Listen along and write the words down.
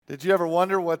Did you ever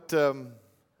wonder what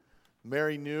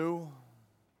Mary knew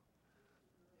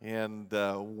and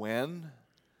when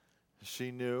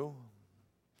she knew?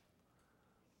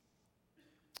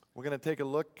 We're going to take a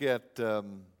look at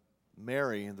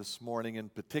Mary this morning in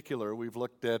particular. We've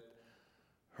looked at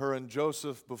her and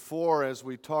Joseph before as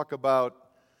we talk about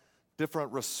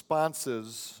different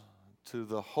responses to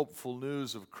the hopeful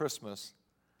news of Christmas.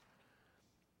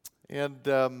 And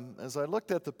as I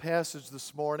looked at the passage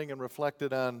this morning and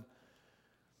reflected on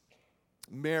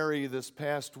Mary this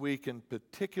past week in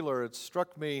particular, it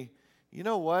struck me, you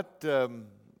know what?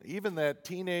 Even that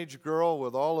teenage girl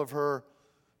with all of her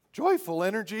joyful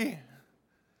energy,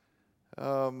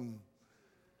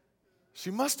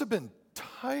 she must have been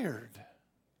tired.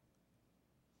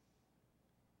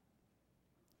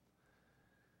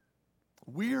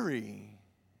 Weary,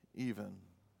 even,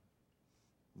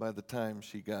 by the time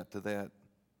she got to that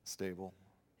stable.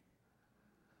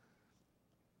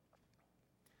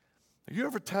 Are you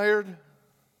ever tired?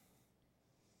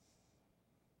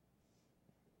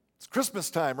 It's Christmas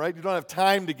time, right? You don't have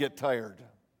time to get tired.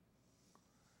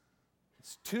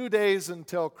 It's 2 days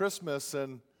until Christmas,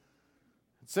 and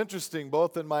it's interesting,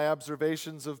 both in my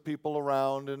observations of people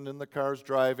around and in the cars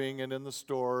driving and in the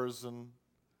stores, and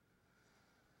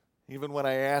even when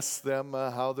I ask them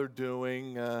how they're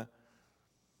doing,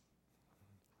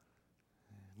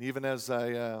 even as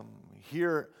I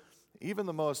hear even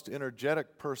the most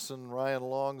energetic person, Ryan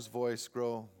Long's voice,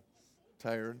 grow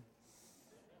tired.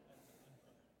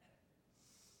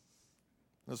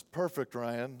 It was perfect,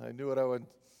 Ryan. I knew what I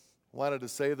wanted to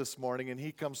say this morning, and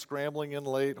he comes scrambling in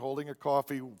late, holding a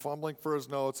coffee, fumbling for his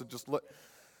notes, and just look.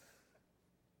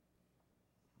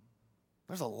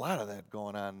 There's a lot of that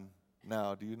going on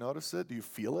now. Do you notice it? Do you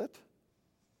feel it?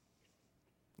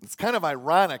 It's kind of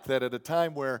ironic that at a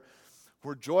time where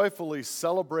we're joyfully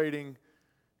celebrating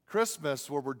Christmas,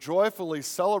 where we're joyfully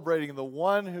celebrating the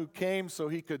one who came so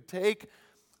he could take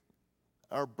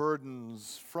our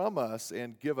burdens from us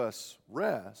and give us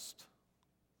rest,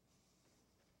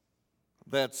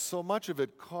 that so much of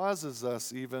it causes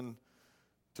us even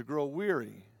to grow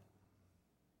weary.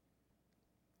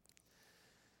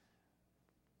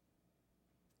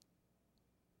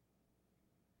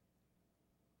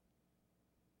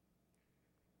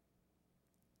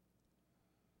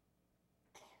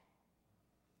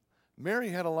 Mary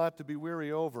had a lot to be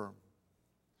weary over.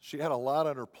 She had a lot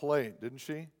on her plate, didn't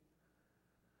she?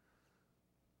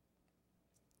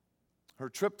 Her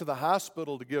trip to the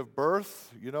hospital to give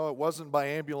birth, it wasn't by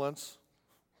ambulance.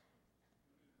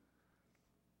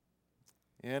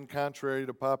 And contrary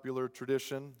to popular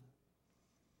tradition,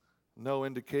 no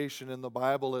indication in the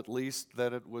Bible, at least,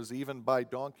 that it was even by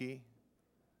donkey.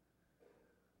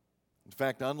 In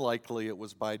fact, unlikely it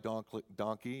was by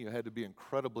donkey. You had to be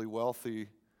incredibly wealthy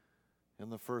in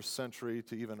the first century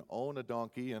to even own a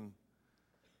donkey, and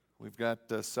we've got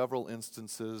several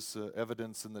instances,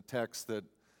 evidence in the text that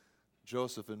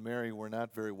Joseph and Mary were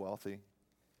not very wealthy.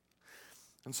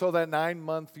 And so that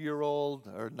 9-month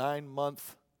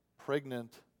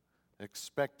pregnant,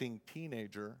 expecting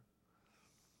teenager,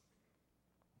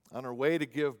 on her way to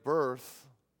give birth,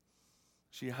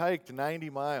 she hiked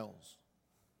 90 miles.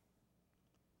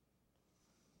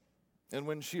 And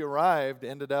when she arrived,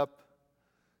 ended up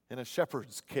in a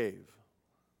shepherd's cave.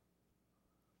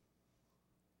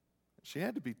 She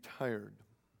had to be tired.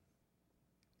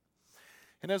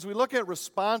 And as we look at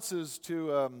responses to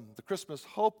the Christmas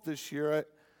hope this year, it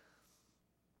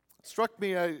struck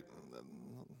me,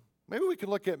 maybe we can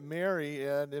look at Mary,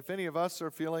 and if any of us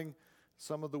are feeling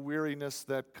some of the weariness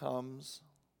that comes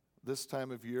this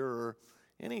time of year or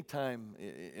any time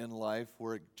in life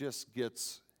where it just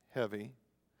gets heavy,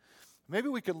 maybe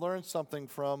we could learn something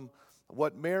from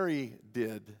what Mary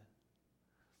did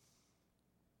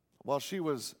while she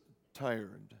was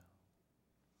tired,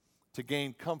 to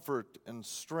gain comfort and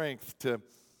strength to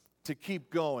keep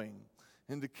going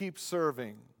and to keep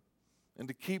serving and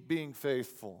to keep being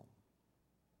faithful.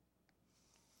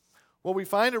 Well, we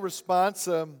find a response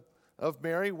of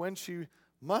Mary when she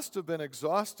must have been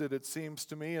exhausted, it seems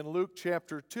to me, in Luke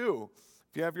chapter 2.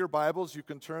 If you have your Bibles, you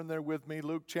can turn there with me,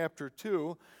 Luke chapter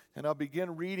 2, and I'll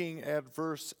begin reading at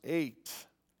verse 8.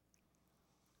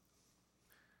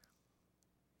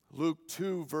 Luke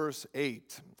 2, verse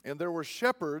 8. And there were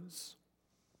shepherds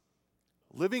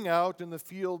living out in the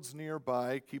fields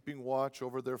nearby, keeping watch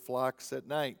over their flocks at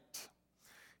night.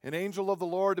 An angel of the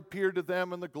Lord appeared to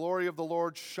them, and the glory of the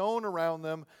Lord shone around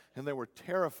them, and they were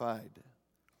terrified.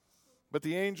 But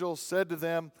the angel said to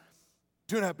them,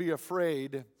 "Do not be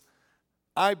afraid.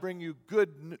 I bring you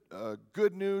good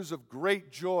news of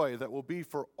great joy that will be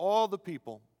for all the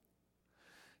people.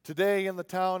 Today in the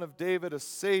town of David, a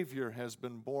Savior has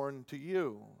been born to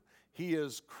you. He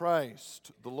is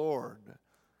Christ the Lord.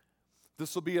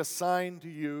 This will be a sign to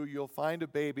you. You'll find a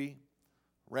baby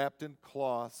wrapped in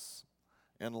cloths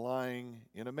and lying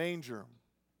in a manger."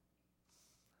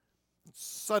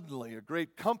 Suddenly, a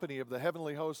great company of the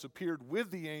heavenly hosts appeared with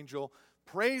the angel,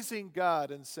 praising God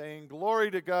and saying,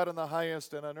 "Glory to God in the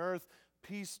highest, and on earth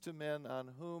peace to men on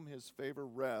whom his favor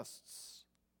rests."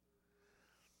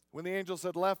 When the angels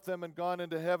had left them and gone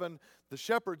into heaven, the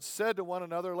shepherds said to one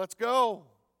another, "Let's go.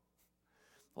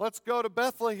 Let's go to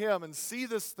Bethlehem and see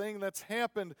this thing that's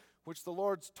happened, which the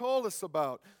Lord's told us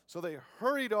about." So they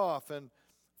hurried off and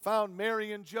found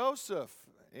Mary and Joseph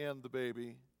and the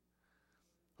baby,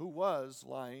 who was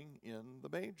lying in the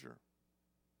manger.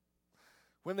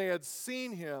 When they had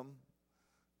seen him,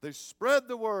 they spread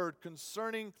the word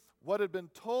concerning what had been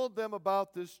told them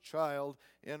about this child,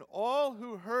 and all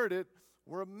who heard it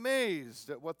were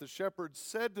amazed at what the shepherds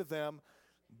said to them.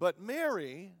 But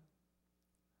Mary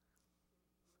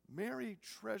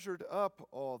treasured up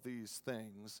all these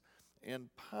things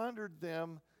and pondered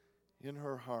them in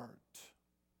her heart.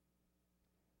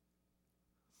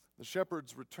 The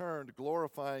shepherds returned,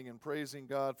 glorifying and praising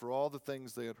God for all the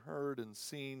things they had heard and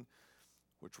seen,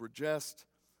 which were just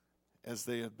as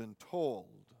they had been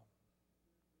told.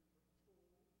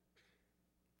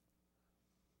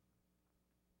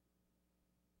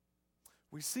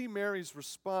 We see Mary's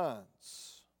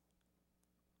response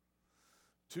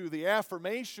to the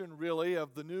affirmation, really,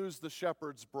 of the news the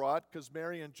shepherds brought, because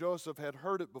Mary and Joseph had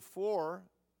heard it before.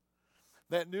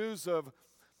 That news of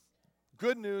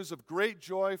good news of great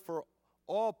joy for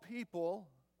all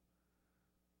people,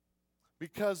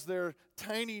 because their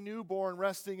tiny newborn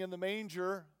resting in the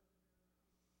manger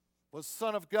was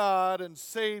Son of God and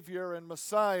Savior and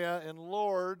Messiah and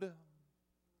Lord.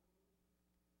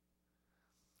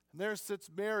 And there sits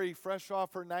Mary, fresh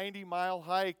off her 90-mile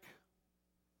hike,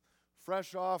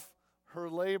 fresh off her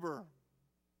labor.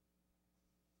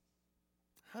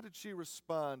 How did she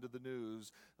respond to the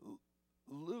news?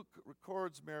 Luke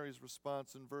records Mary's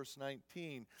response in verse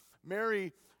 19.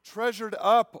 Mary treasured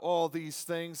up all these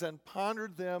things and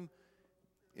pondered them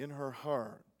in her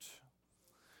heart.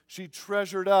 She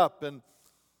treasured up, and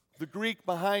the Greek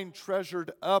behind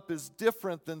treasured up is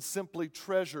different than simply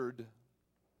treasured.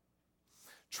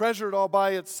 Treasured all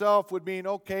by itself would mean,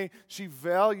 okay, she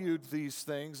valued these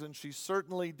things, and she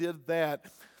certainly did that.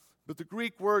 But the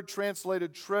Greek word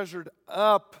translated treasured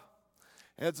up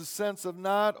adds a sense of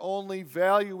not only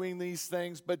valuing these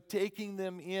things, but taking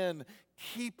them in,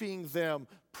 keeping them,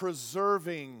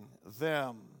 preserving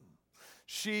them.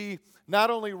 She not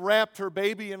only wrapped her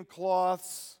baby in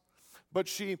cloths, but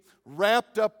she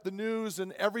wrapped up the news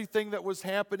and everything that was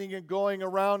happening and going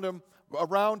around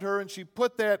her, and she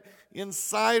put that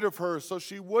inside of her so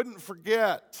she wouldn't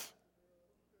forget.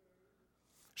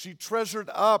 She treasured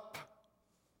up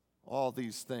all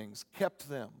these things, kept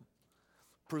them,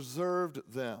 preserved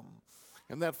them.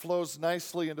 And that flows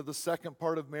nicely into the second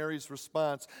part of Mary's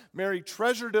response. Mary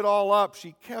treasured it all up.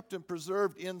 She kept and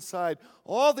preserved inside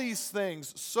all these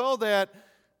things so that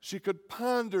she could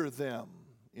ponder them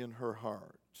in her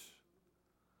heart.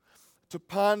 To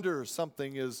ponder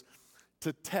something is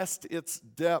to test its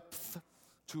depth,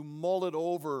 to mull it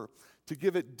over, to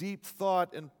give it deep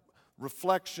thought and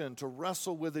reflection, to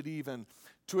wrestle with it even,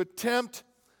 to attempt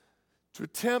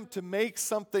to make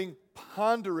something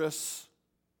ponderous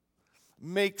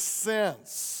make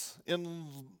sense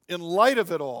in light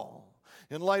of it all,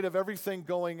 in light of everything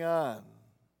going on.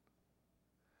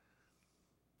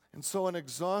 And so an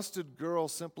exhausted girl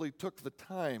simply took the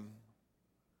time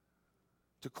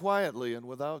to quietly and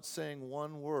without saying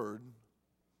one word,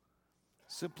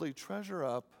 simply treasure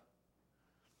up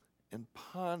and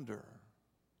ponder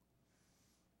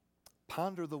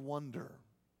the wonder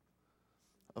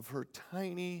of her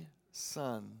tiny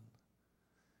son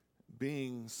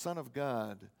being Son of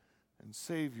God and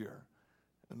Savior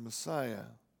and Messiah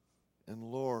and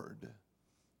Lord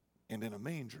and in a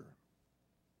manger.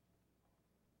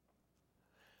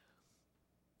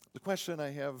 The question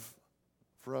I have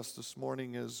for us this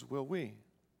morning is, will we?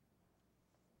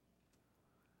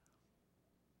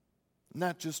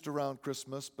 Not just around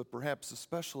Christmas, but perhaps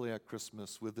especially at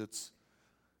Christmas with its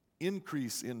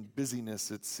increase in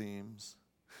busyness, it seems,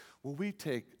 will we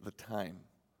take the time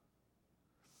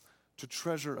to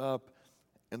treasure up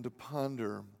and to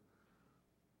ponder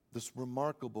this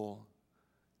remarkable,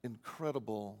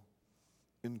 incredible,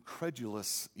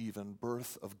 incredulous even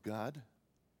birth of God?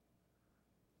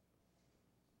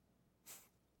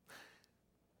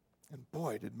 And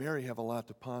boy, did Mary have a lot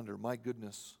to ponder. My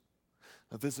goodness.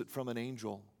 A visit from an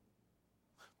angel,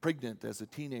 pregnant as a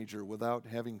teenager without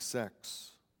having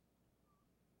sex.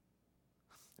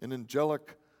 An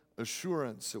angelic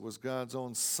assurance it was God's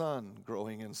own Son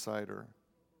growing inside her.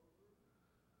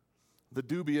 The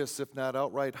dubious, if not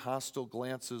outright hostile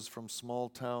glances from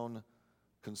small-town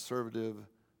conservative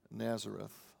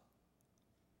Nazareth.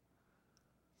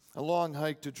 A long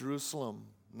hike to Jerusalem,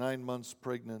 9 months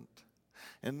pregnant.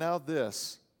 And now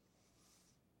this,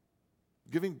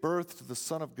 giving birth to the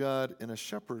Son of God in a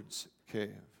shepherd's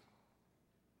cave.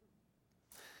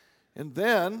 And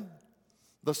then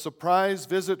the surprise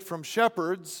visit from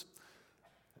shepherds,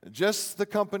 just the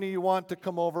company you want to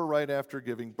come over right after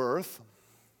giving birth.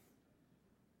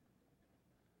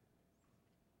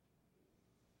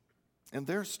 And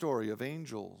their story of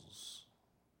angels.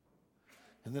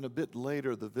 And then a bit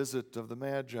later, the visit of the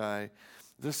Magi.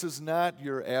 This is not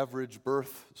your average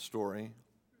birth story.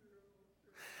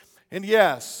 And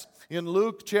yes, in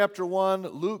Luke chapter 1,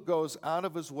 Luke goes out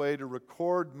of his way to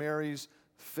record Mary's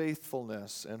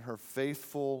faithfulness and her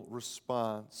faithful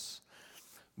response.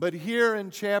 But here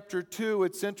in chapter 2,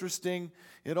 it's interesting.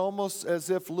 It's almost as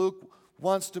if Luke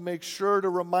wants to make sure to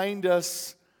remind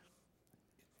us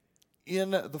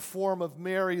in the form of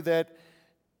Mary that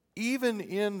even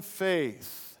in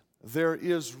faith, there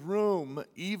is room,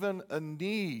 even a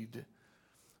need,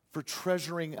 for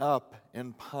treasuring up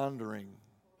and pondering,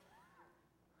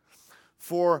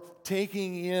 for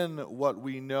taking in what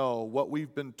we know, what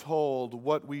we've been told,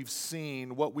 what we've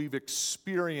seen, what we've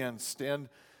experienced, and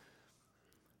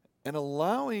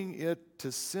allowing it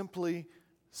to simply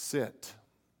sit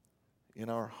in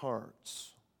our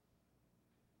hearts.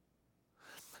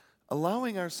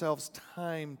 Allowing ourselves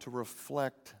time to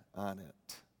reflect on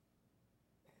it.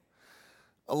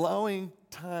 Allowing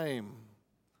time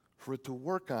for it to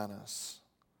work on us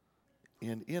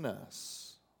and in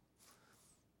us.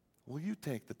 Will you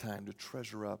take the time to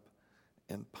treasure up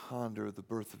and ponder the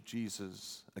birth of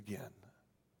Jesus again?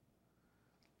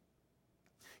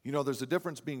 You know, there's a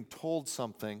difference being told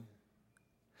something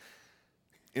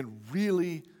and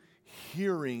really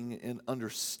hearing and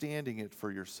understanding it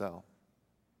for yourself.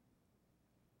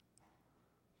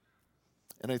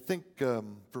 And I think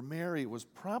for Mary, it was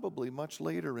probably much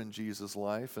later in Jesus'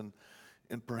 life, and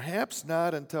perhaps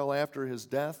not until after his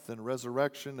death and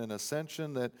resurrection and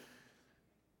ascension that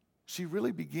she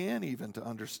really began even to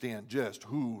understand just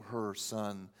who her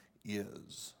Son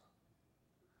is.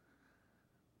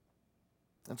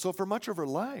 And so for much of her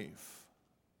life,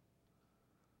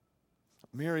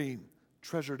 Mary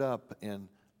treasured up and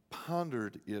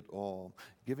pondered it all,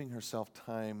 giving herself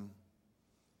time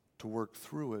to work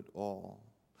through it all.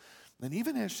 And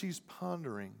even as she's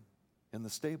pondering in the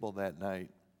stable that night,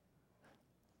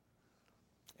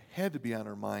 it had to be on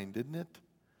her mind, didn't it?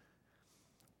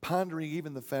 Pondering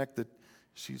even the fact that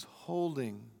she's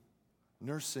holding,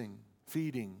 nursing,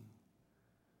 feeding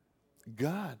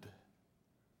God.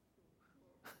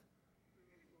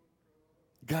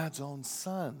 God's own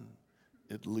Son,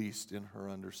 at least in her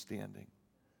understanding.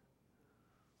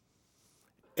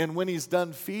 And when he's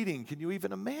done feeding, can you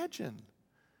even imagine?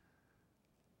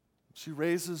 She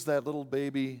raises that little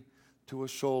baby to a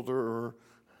shoulder or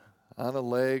on a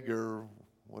leg or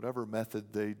whatever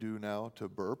method they do now to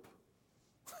burp.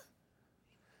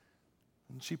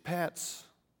 And she pats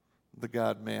the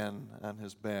God-man on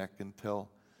his back until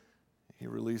he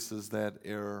releases that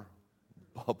air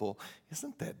bubble.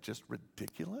 Isn't that just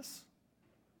ridiculous?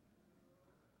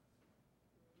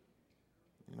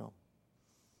 You know,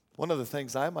 one of the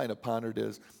things I might have pondered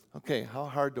is, okay, how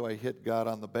hard do I hit God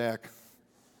on the back?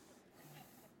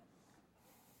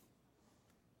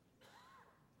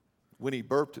 When he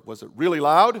burped, was it really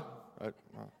loud?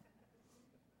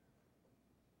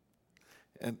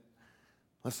 And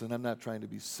listen, I'm not trying to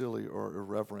be silly or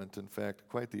irreverent. In fact,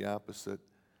 quite the opposite.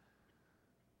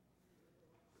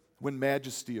 When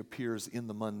majesty appears in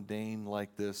the mundane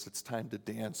like this, it's time to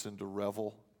dance and to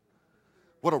revel.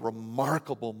 What a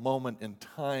remarkable moment in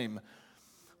time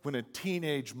when a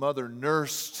teenage mother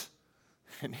nursed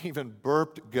and even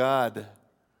burped God.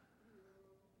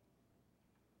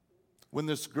 When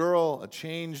this girl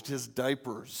changed his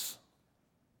diapers.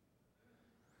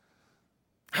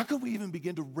 How can we even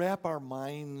begin to wrap our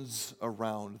minds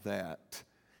around that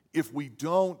if we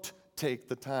don't take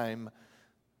the time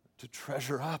to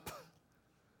treasure up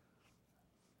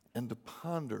and to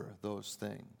ponder those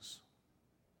things?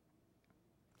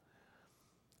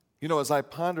 You know, as I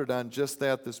pondered on just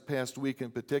that this past week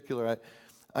in particular,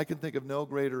 I can think of no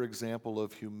greater example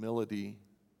of humility.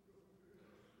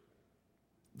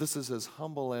 This is as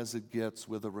humble as it gets,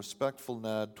 with a respectful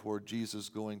nod toward Jesus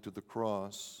going to the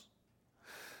cross.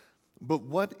 But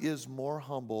what is more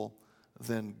humble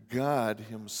than God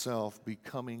himself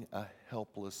becoming a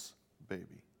helpless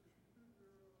baby.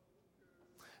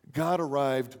 God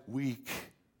arrived weak.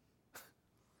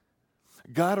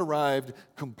 God arrived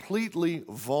completely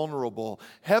vulnerable.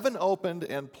 Heaven opened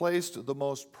and placed the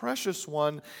most precious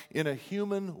one in a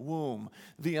human womb.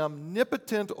 The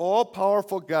omnipotent,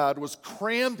 all-powerful God was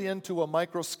crammed into a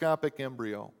microscopic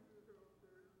embryo.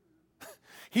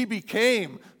 He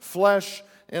became flesh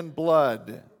and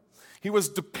blood. He was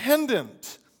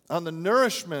dependent on the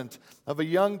nourishment of a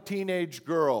young teenage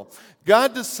girl.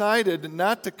 God decided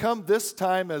not to come this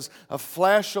time as a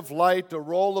flash of light, a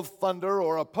roll of thunder,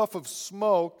 or a puff of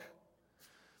smoke.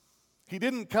 He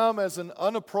didn't come as an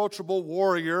unapproachable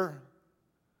warrior,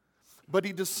 but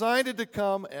he decided to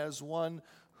come as one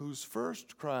whose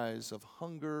first cries of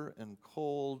hunger and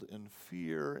cold and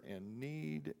fear and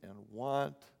need and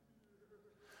want,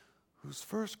 whose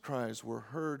first cries were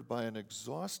heard by an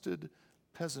exhausted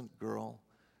peasant girl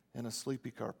and a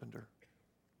sleepy carpenter.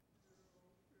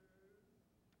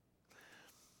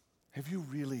 Have you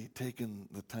really taken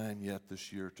the time yet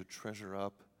this year to treasure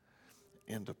up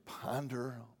and to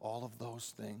ponder all of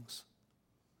those things?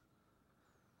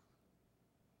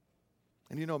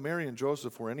 And you know, Mary and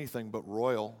Joseph were anything but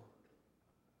royal.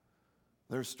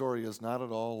 Their story is not at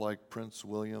all like Prince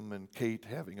William and Kate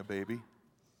having a baby.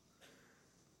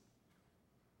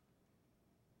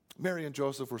 Mary and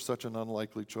Joseph were such an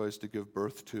unlikely choice to give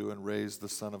birth to and raise the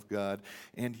Son of God,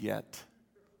 and yet,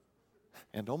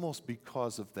 and almost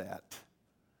because of that,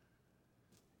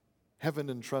 heaven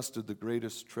entrusted the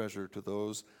greatest treasure to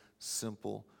those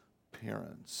simple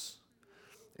parents.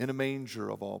 In a manger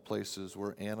of all places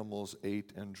where animals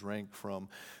ate and drank from,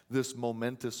 this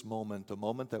momentous moment, a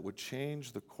moment that would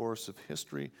change the course of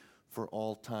history for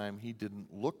all time. He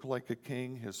didn't look like a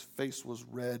king. His face was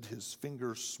red, his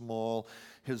fingers small,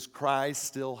 his cries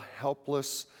still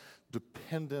helpless,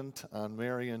 dependent on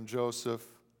Mary and Joseph.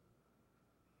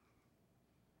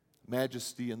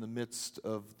 Majesty in the midst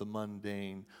of the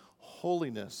mundane,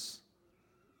 holiness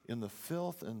in the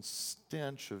filth and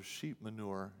stench of sheep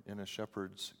manure in a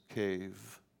shepherd's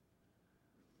cave,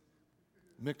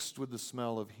 mixed with the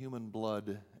smell of human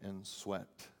blood and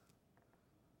sweat.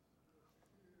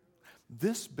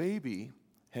 This baby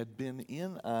had been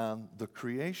in on the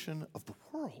creation of the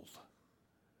world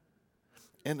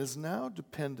and is now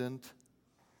dependent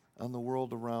on the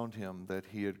world around him that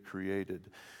he had created.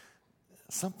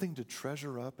 Something to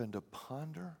treasure up and to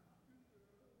ponder.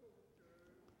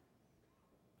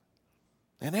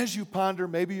 And as you ponder,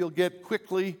 maybe you'll get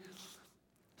quickly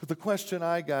to the question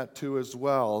I got to as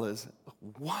well, is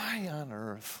why on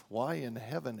earth? Why in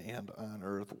heaven and on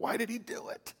earth? Why did he do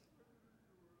it?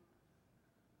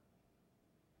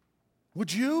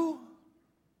 Would you?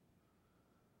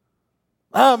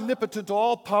 Omnipotent,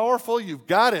 all-powerful, you've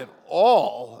got it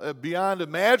all, beyond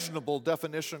imaginable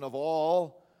definition of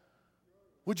all.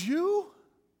 Would you?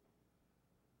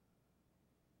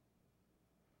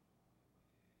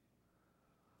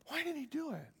 Why did he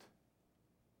do it?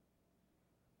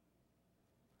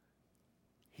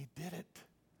 He did it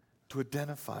to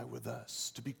identify with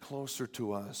us, to be closer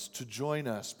to us, to join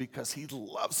us, because he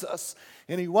loves us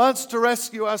and he wants to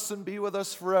rescue us and be with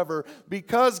us forever.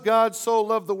 Because God so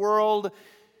loved the world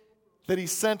that he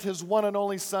sent his one and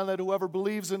only Son, that whoever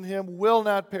believes in him will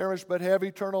not perish but have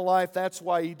eternal life. That's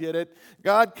why he did it.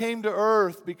 God came to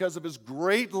earth because of his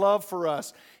great love for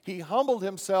us. He humbled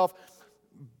himself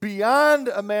beyond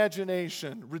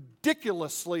imagination,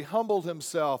 ridiculously humbled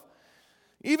himself,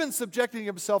 even subjecting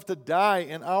himself to die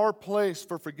in our place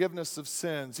for forgiveness of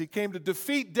sins. He came to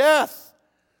defeat death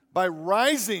by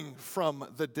rising from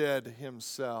the dead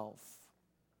himself,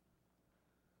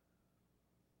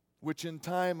 which in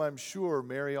time, I'm sure,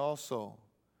 Mary also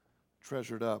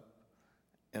treasured up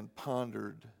and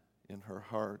pondered in her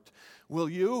heart. Will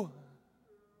you?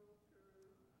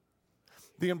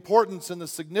 The importance and the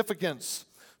significance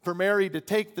for Mary to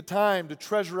take the time to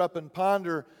treasure up and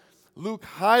ponder, Luke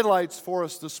highlights for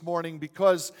us this morning,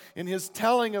 because in his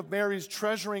telling of Mary's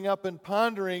treasuring up and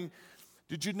pondering,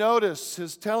 did you notice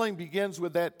his telling begins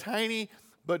with that tiny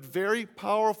but very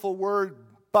powerful word,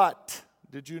 but?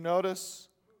 Did you notice?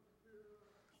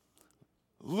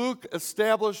 Luke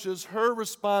establishes her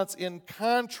response in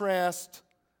contrast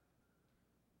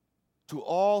to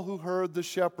all who heard the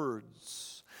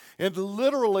shepherds. And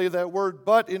literally that word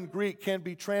but in Greek can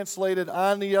be translated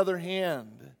on the other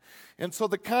hand. And so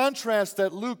the contrast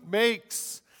that Luke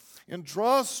makes and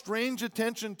draws strange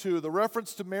attention to, the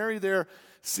reference to Mary there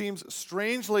seems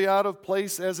strangely out of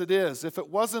place as it is. If it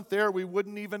wasn't there, we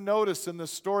wouldn't even notice in this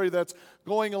story that's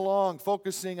going along,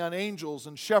 focusing on angels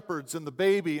and shepherds and the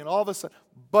baby and all of a sudden.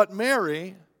 But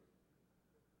Mary,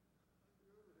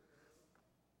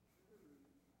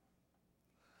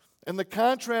 And the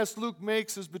contrast Luke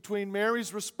makes is between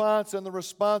Mary's response and the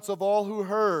response of all who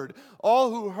heard.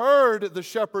 All who heard the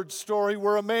shepherd's story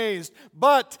were amazed.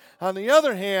 But, on the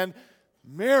other hand,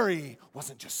 Mary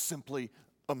wasn't just simply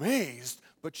amazed,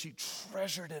 but she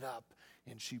treasured it up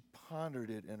and she pondered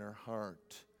it in her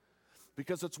heart.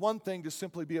 Because it's one thing to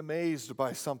simply be amazed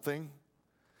by something,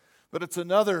 but it's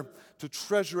another to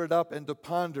treasure it up and to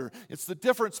ponder. It's the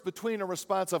difference between a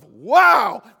response of,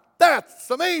 wow, that's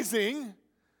amazing,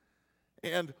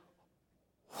 and,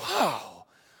 wow,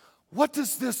 what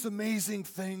does this amazing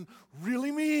thing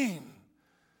really mean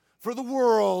for the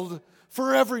world,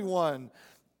 for everyone,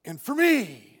 and for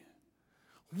me?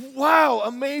 Wow,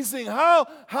 amazing. How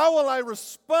will I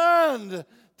respond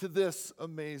to this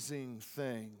amazing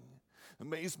thing?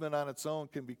 Amazement on its own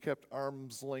can be kept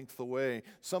arm's length away,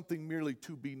 something merely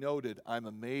to be noted. I'm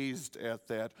amazed at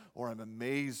that, or I'm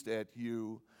amazed at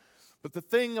you. But the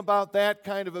thing about that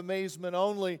kind of amazement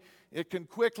only, it can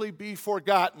quickly be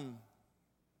forgotten.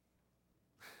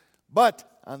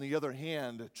 But, on the other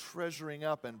hand, treasuring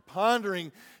up and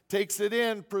pondering takes it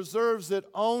in, preserves it,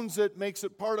 owns it, makes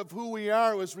it part of who we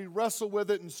are as we wrestle with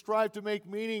it and strive to make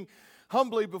meaning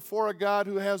humbly before a God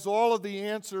who has all of the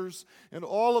answers and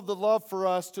all of the love for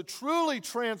us to truly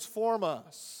transform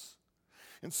us.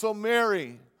 And so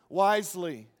Mary,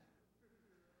 wisely,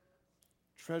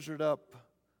 treasured up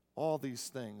all these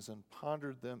things and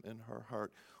pondered them in her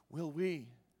heart. Will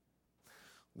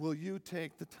you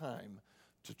take the time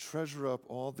to treasure up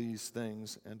all these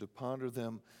things and to ponder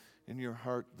them in your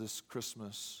heart this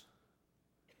Christmas?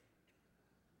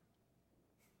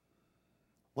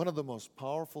 One of the most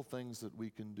powerful things that we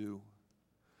can do,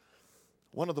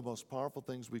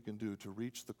 to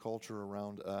reach the culture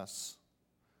around us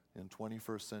in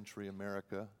 21st century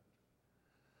America,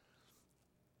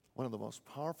 one of the most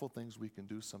powerful things we can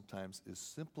do sometimes is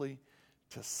simply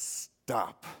to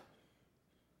stop.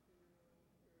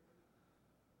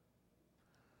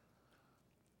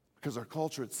 Because our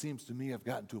culture, it seems to me, have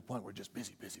gotten to a point where we're just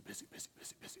busy.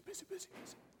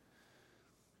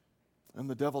 And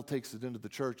the devil takes it into the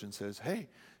church and says, hey,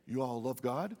 you all love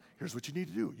God? Here's what you need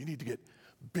to do. You need to get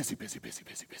busy. We go,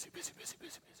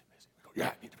 yeah,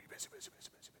 I need to be busy.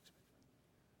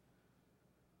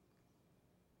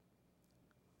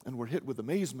 And we're hit with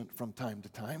amazement from time to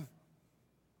time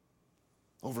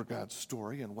over God's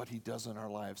story and what He does in our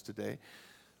lives today.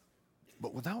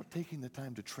 But without taking the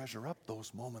time to treasure up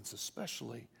those moments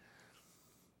especially,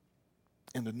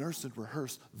 and to nurse and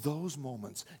rehearse those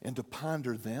moments, and to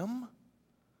ponder them,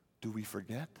 do we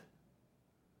forget?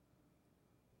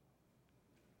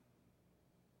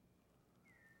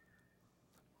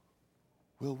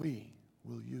 Will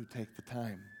you take the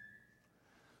time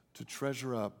to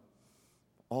treasure up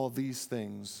all these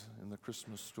things in the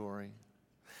Christmas story,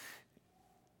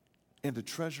 and to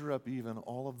treasure up even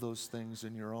all of those things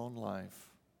in your own life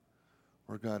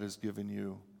where God has given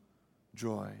you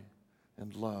joy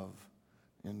and love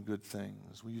and good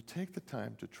things? Will you take the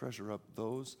time to treasure up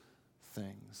those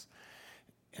things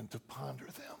and to ponder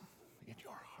them in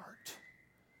your heart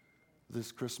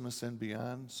this Christmas and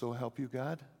beyond? So help you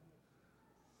God.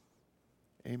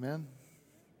 Amen.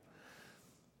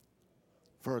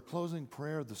 For our closing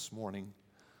prayer this morning,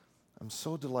 I'm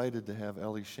so delighted to have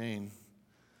Ellie Shane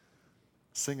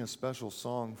sing a special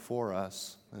song for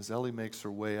us. As Ellie makes her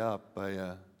way up,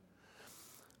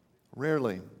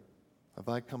 rarely have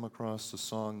I come across a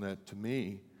song that, to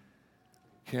me,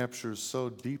 captures so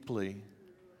deeply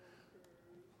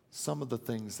some of the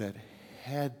things that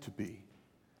had to be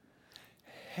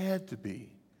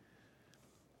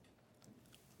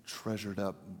treasured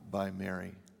up by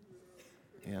Mary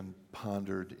and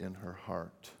pondered in her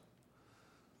heart.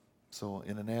 So,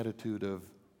 in an attitude of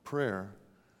prayer,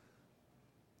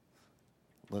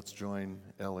 let's join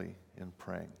Ellie in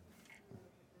praying.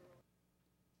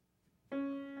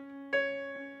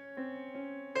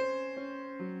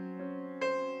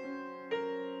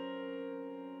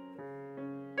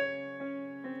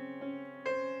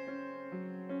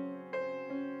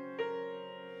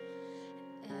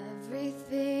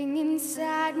 Everything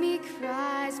inside me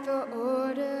cries for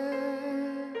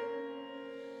order.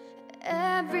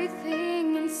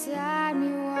 Everything inside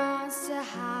me wants to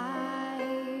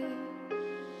hide.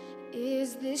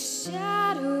 Is this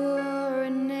shadow or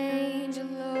an angel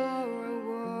or a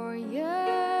warrior?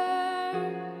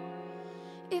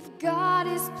 If God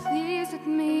is pleased with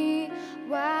me,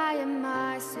 why am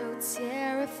I so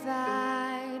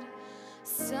terrified?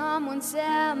 Someone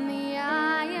tell me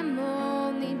I am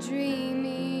only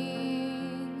dreaming.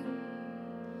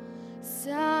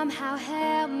 Somehow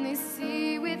help me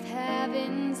see with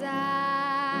heaven's eyes.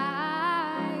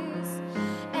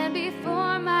 And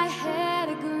before my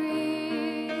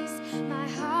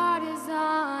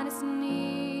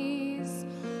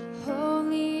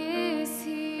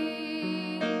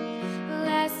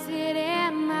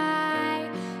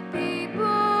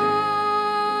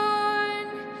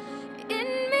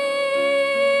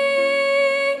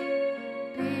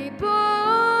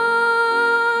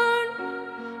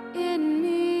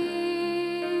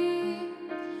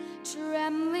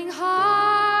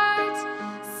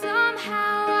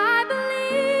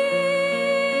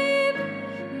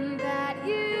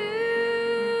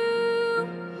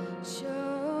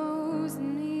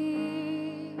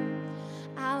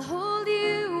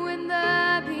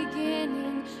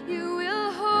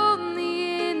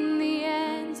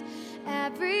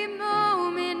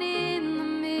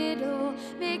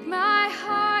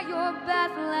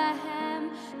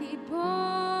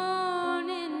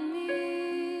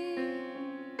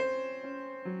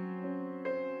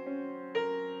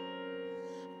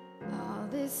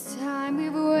this time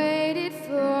we've waited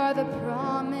for the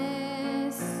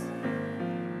promise.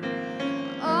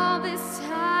 All this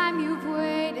time you've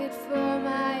waited for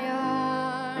my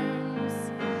arms.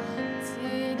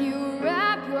 Did you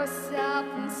wrap yourself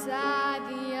inside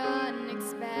the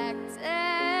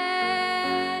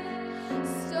unexpected,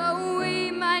 so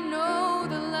we might know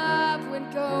the love would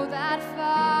go that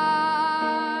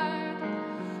far?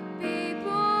 Be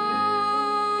born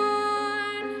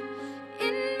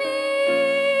in me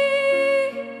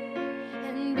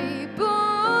and be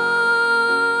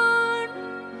born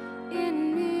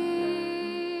in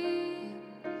me.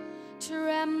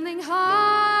 Trembling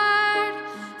heart,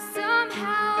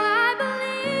 somehow I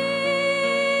believe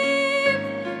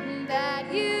that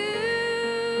you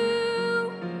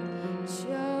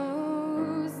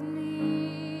chose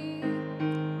me.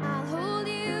 I'll hold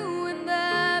you in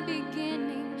the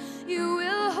beginning, you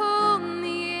will hold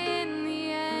me in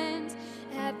the end.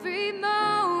 Every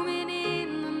moment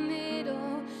in the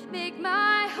middle, make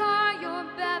my heart your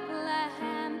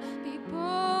Bethlehem. Be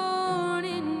born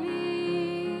in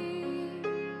me.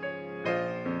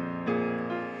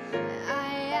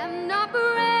 I am not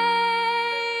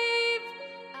brave,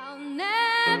 I'll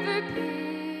never be